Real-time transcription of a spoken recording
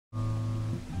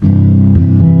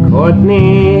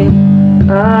Courtney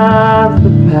of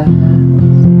the past,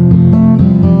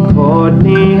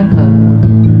 Courtney of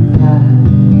the past.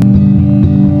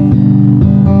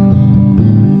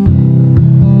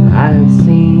 I have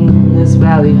seen this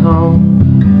valley home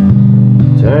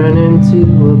turn into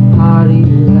a party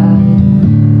life,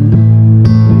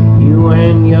 where you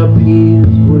and your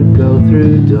peers would go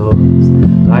through doors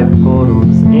like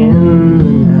portals in the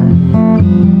night.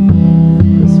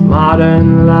 This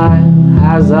modern life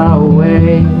has our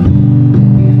way.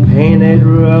 We've painted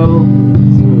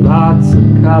roads and lots of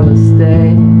color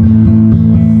stay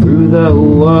through the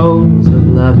woes of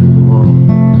love and war.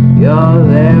 You're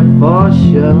there for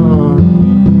sure.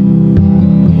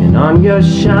 And on your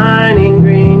shining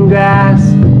green grass,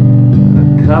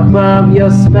 a cup of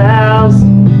your spells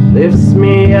lifts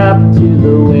me up to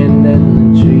the wind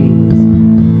and the trees,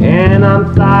 and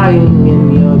I'm flying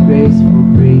in your graceful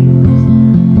breeze.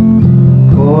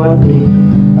 Courtney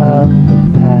of the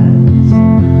past,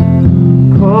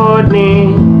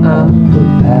 Courtney of the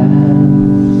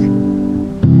past.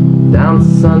 Down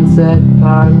Sunset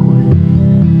Parkway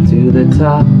to the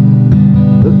top,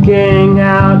 looking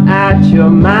out at your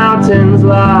mountains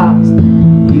lost.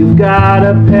 You've got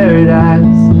a paradise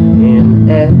in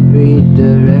every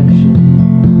direction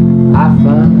I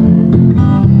find.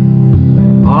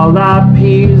 All our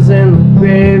peas in the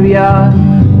graveyard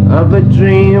of a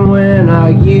dream when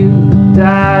our youth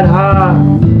died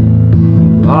hard.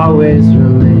 You always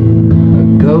remain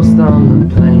a ghost on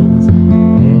the plains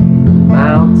and the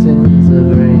mountains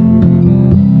of rain.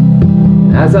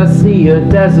 As I see your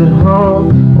desert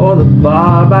home or the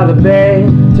bar by the bay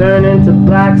turn into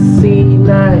Black Sea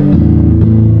night,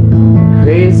 a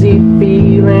crazy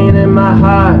feeling in my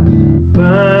heart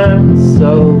burns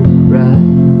so bright.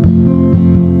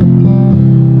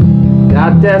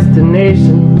 Got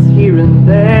destinations here and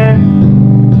there, I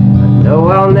know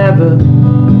I'll never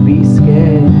be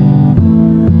scared.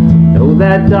 Know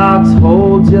that docks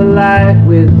hold your light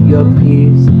with your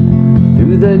peers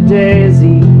through the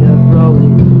daisy of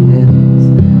rolling hills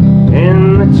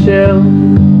and the chills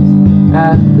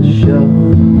at the show.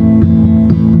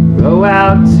 Row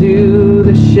out to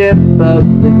the ship of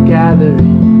the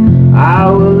gathering, I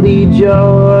will lead your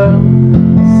world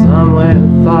somewhere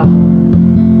far.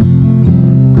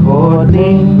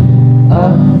 Courtney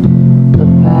of the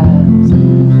past,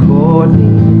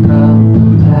 Courtney of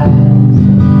the past,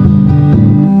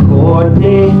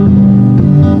 Courtney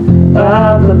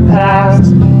of the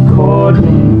past,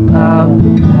 Courtney of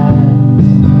the past.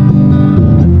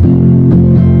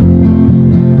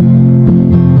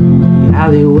 The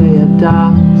alleyway of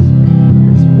docks,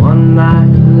 there's one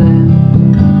night left,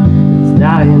 it's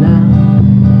dying out,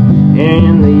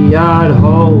 and the yard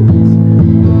holds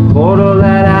the portal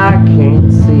that I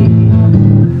can't see.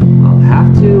 I'll have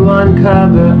to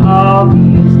uncover all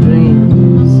these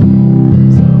dreams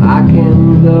so I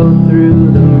can go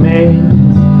through the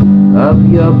maze of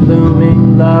your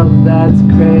blooming love that's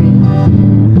crazy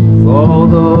for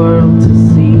the world to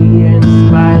see, in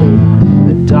spite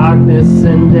the darkness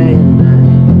and day and night.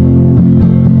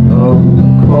 Oh,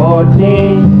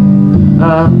 Courtney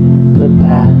of the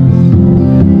past,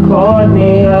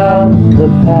 Courtney of the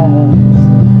past,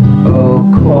 oh,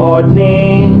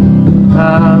 Courtney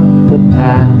of the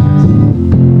past,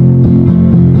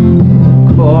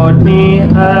 Courtney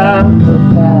of the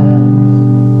past.